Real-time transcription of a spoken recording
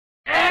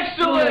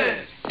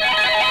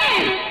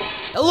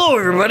Hello,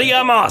 everybody.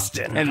 I'm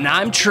Austin. And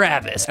I'm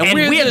Travis. And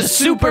we're the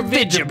Super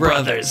Vidya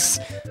Brothers.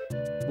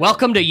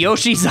 Welcome to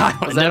Yoshi's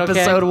Island,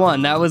 episode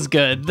 1. That was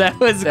good. That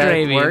was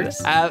gravy.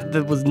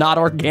 That was not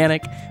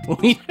organic.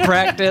 We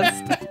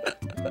practiced.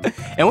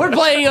 And we're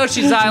playing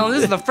Yoshi's Island.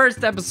 This is the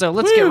first episode.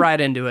 Let's get right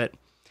into it.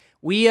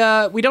 We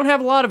don't have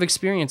a lot of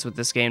experience with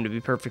this game, to be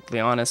perfectly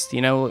honest.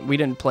 You know, we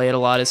didn't play it a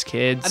lot as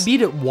kids. I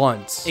beat it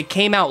once. It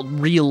came out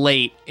real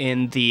late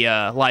in the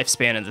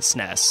lifespan of the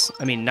SNES.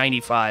 I mean,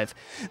 95.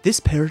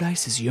 This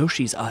paradise is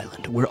Yoshi's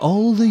Island, where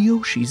all the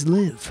Yoshis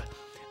live.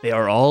 They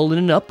are all in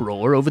an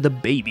uproar over the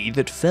baby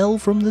that fell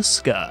from the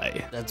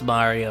sky. That's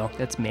Mario.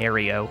 That's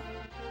Mario.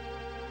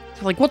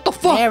 They're like, what the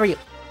fuck? Mario.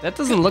 That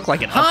doesn't look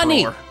like an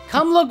Honey, uproar.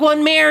 come look what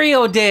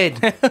Mario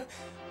did.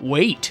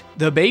 Wait,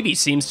 the baby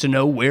seems to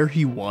know where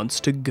he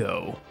wants to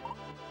go.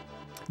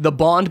 The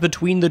bond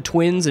between the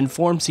twins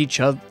informs each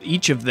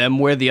of them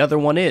where the other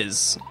one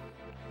is.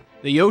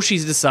 The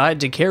Yoshis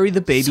decide to carry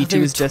the baby to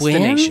his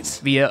destination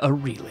via a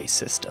relay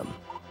system.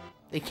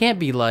 They can't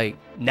be like...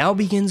 Now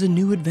begins a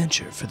new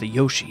adventure for the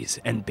Yoshis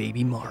and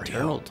baby Mario.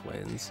 Eternal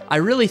twins. I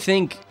really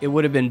think it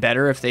would have been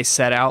better if they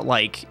set out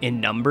like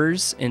in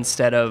numbers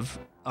instead of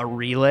a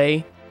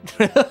relay.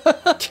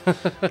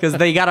 Because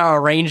they gotta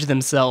arrange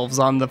themselves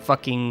on the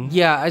fucking...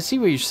 Yeah, I see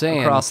what you're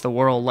saying. Across the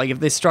world. Like, if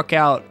they struck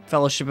out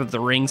Fellowship of the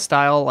Ring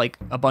style, like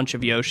a bunch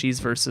of Yoshis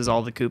versus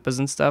all the Koopas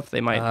and stuff,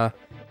 they might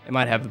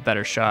have a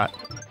better shot.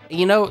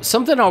 You know,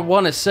 something I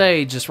want to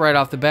say just right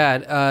off the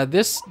bat,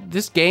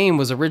 this game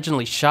was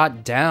originally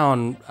shot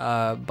down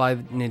by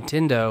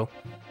Nintendo.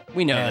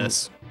 We know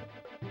this.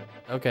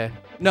 Okay.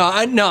 No,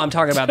 I'm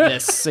talking about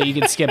this, so you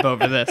can skip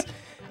over this.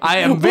 I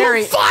am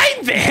very...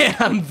 Fine then!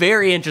 I'm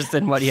very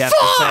interested in what you have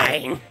to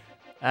say.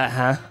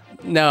 Uh-huh.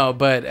 No,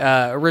 but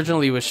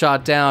originally it was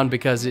shot down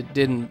because it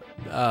didn't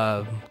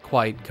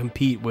quite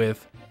compete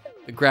with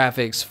the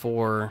graphics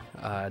for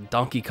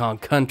Donkey Kong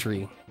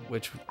Country,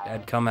 which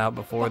had come out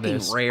before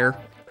this. Rare.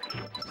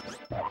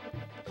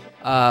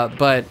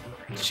 But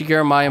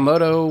Shigeru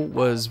Miyamoto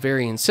was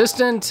very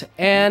insistent,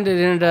 and it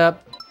ended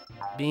up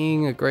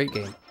being a great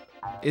game.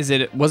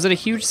 Was it a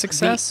huge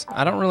success?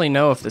 I don't really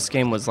know if this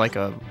game was like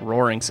a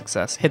roaring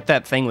success. Hit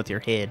that thing with your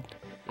head.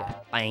 Yeah.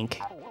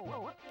 Blank.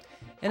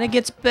 And it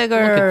gets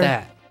bigger. Look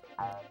at that.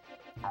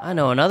 I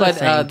know another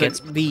thing.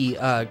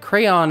 The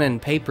crayon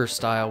and paper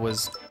style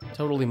was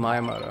totally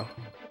Miyamoto.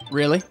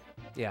 Really?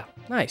 Yeah.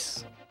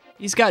 Nice.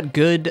 He's got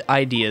good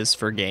ideas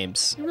for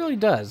games. He really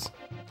does.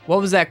 What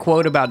was that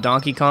quote about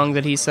Donkey Kong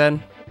that he said?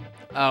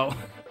 Oh.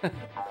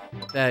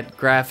 That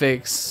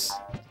graphics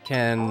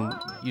can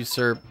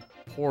usurp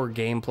poor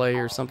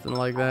gameplay or something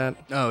like that.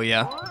 Oh,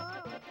 yeah.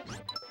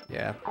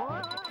 Yeah.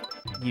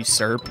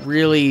 Usurp?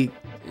 Really,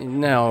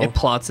 no. It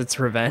plots its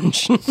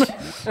revenge.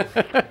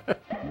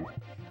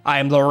 I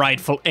am the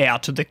rightful heir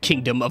to the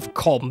kingdom of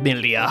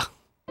Cormelia.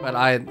 But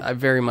I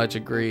very much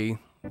agree.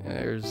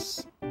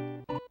 There's...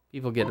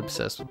 People get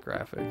obsessed with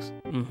graphics.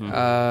 Mm-hmm.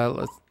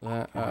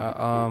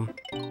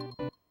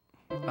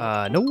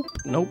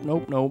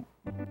 Nope.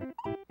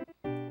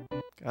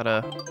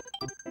 Gotta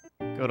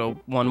go to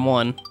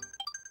 1-1.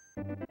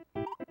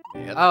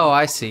 Oh,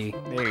 I see.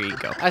 There you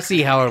go. I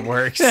see how it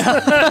works.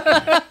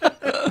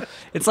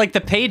 It's like the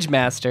Page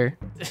Master.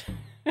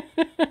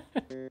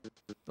 The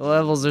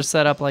levels are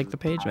set up like the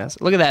Page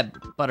Master. Look at that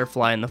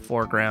butterfly in the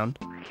foreground.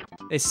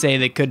 They say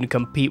they couldn't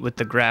compete with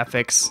the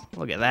graphics.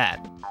 Look at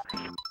that.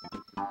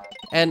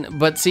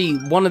 But see,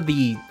 one of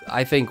the,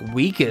 I think,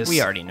 weakest...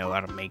 We already know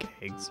how to make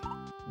eggs.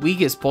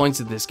 Weakest points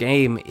of this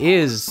game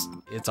is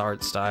its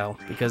art style,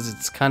 because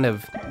it's kind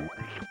of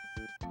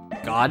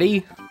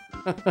gaudy.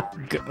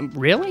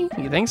 Really?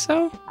 You think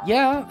so?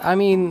 Yeah, I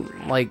mean,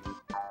 like,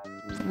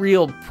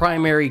 real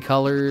primary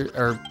color,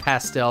 or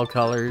pastel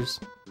colors.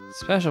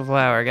 Special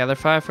flower, gather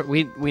 5 for...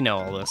 We know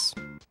all this.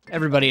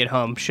 Everybody at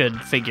home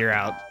should figure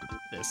out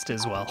this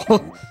as well.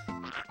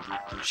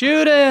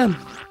 Shoot him!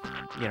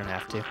 You don't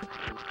have to.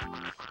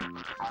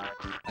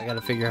 I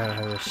gotta figure out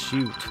how to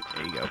shoot.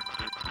 There you go.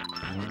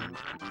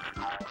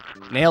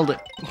 Nailed it.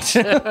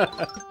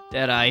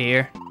 Deadeye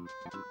here.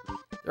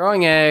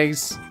 Throwing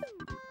eggs.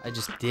 I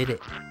just did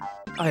it.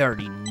 I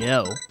already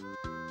know.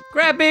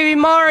 Grab baby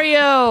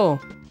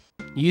Mario!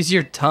 Use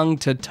your tongue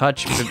to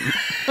touch...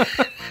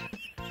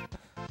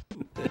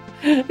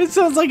 It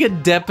sounds like a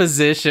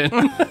deposition.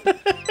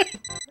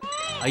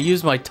 I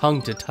use my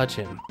tongue to touch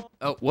him.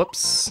 Oh,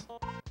 whoops.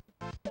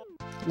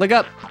 Look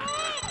up.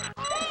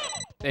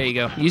 There you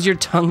go. Use your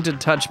tongue to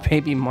touch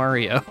baby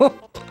Mario.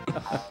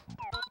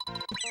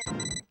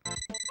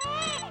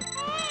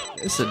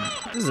 This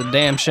is a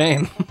damn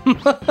shame.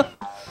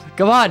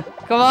 Come on.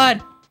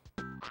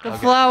 The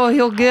flower,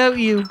 he'll get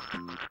you.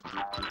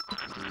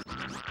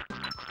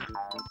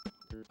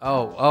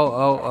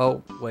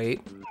 Oh,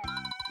 wait.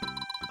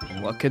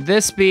 What could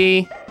this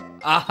be?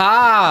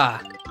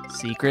 Aha!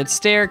 Secret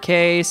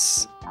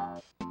staircase.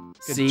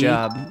 Good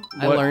job.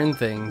 I learned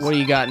things. What do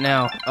you got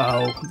now?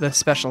 Oh, the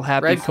special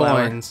happy red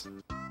flower. Coins.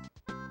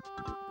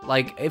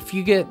 Like, if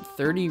you get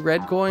 30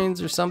 red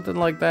coins or something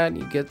like that,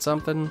 you get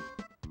something.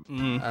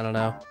 I don't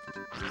know.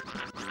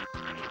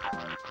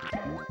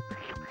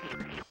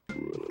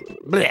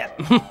 Hey,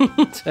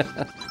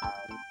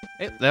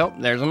 oh,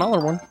 there's another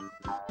one.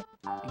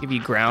 Give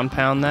you ground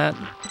pound that.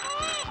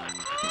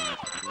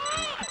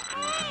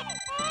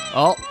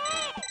 Oh.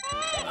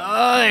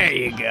 Oh, there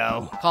you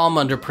go. Calm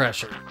under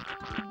pressure.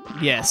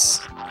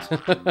 Yes.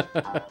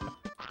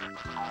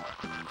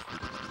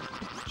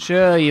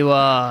 Sure you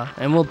are.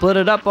 And we'll put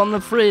it up on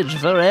the fridge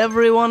for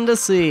everyone to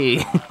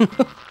see.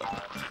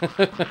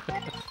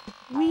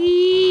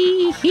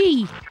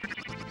 Wee-hee.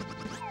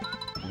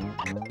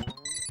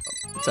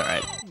 It's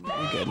alright.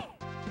 You're good.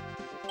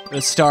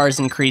 The stars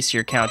increase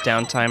your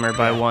countdown timer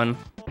by 1.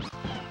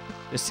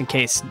 Just in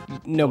case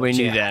nobody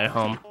knew that at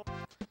home.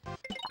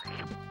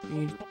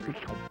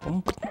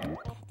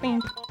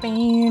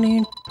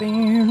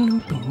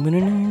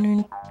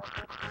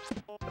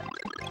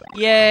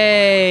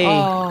 Yay!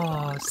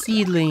 Oh,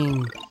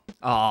 seedling.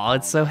 Oh,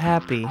 it's so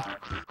happy.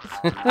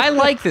 I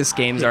like this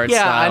game's art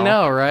style. Yeah, I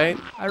know, right?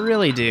 I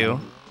really do.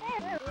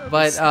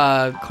 But It's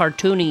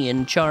cartoony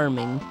and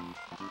charming.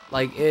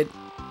 like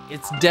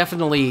it's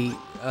definitely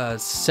a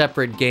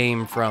separate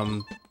game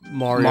from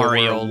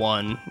Mario World.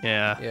 1,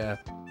 yeah. Yeah.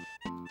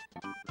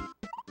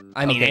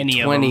 I mean, Okay,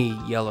 any 20 of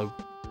them. yellow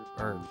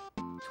or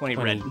 20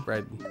 red.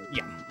 red.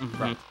 Yeah.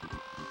 Right.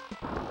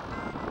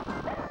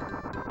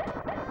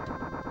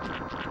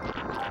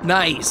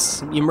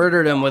 Nice. You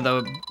murdered him with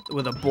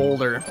a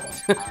boulder.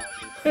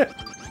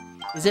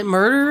 Is it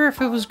murder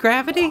if it was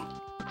gravity?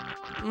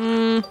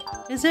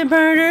 Is it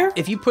murder?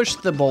 If you push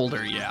the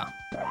boulder, yeah.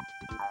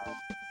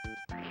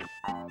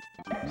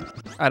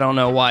 I don't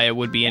know why it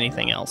would be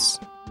anything else.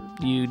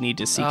 You need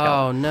to seek help.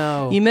 Oh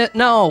no.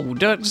 No,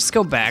 don't just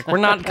go back. We're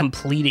not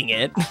completing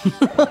it.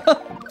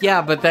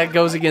 Yeah, but that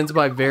goes against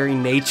my very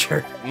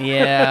nature.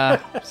 Yeah,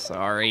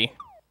 sorry.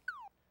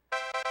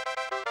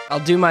 I'll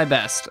do my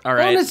best. All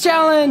right. Bonus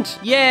challenge!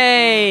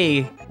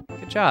 Yay!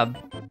 Good job.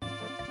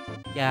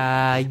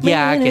 Yeah,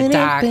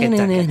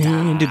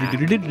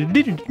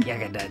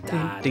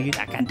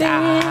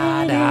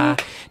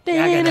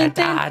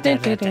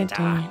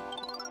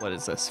 What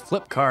is this?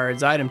 Flip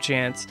cards, item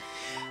chance.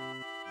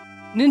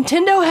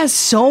 Nintendo has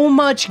so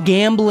much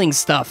gambling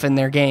stuff in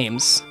their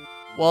games.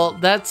 Well,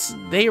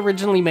 they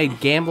originally made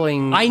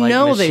gambling. I like,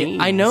 know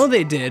machines.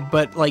 they did,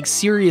 but like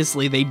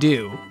seriously, they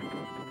do.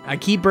 I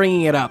keep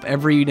bringing it up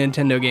every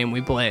Nintendo game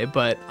we play,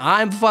 but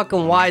I'm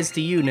fucking wise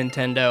to you,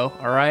 Nintendo.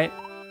 All right.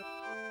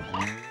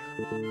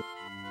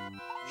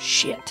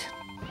 Shit.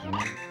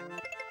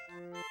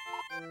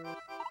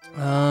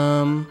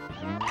 Do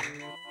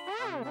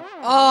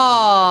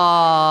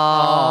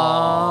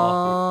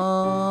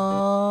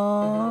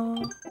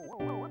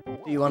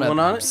you want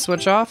to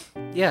switch off?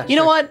 Yeah. You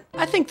know what?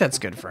 I think that's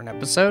good for an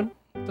episode.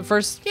 The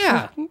first.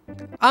 Yeah.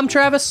 I'm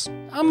Travis.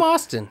 I'm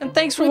Austin. And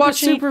thanks for We're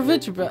watching. Super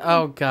Vidya.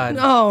 Oh God.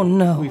 Oh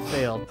no. We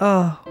failed.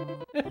 Oh.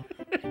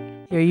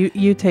 Here,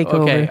 you take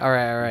over. Okay. All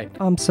right.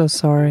 I'm so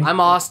sorry. I'm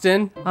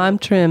Austin. I'm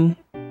Trim.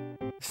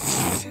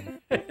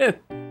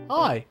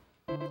 Hi.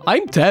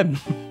 I'm Tim.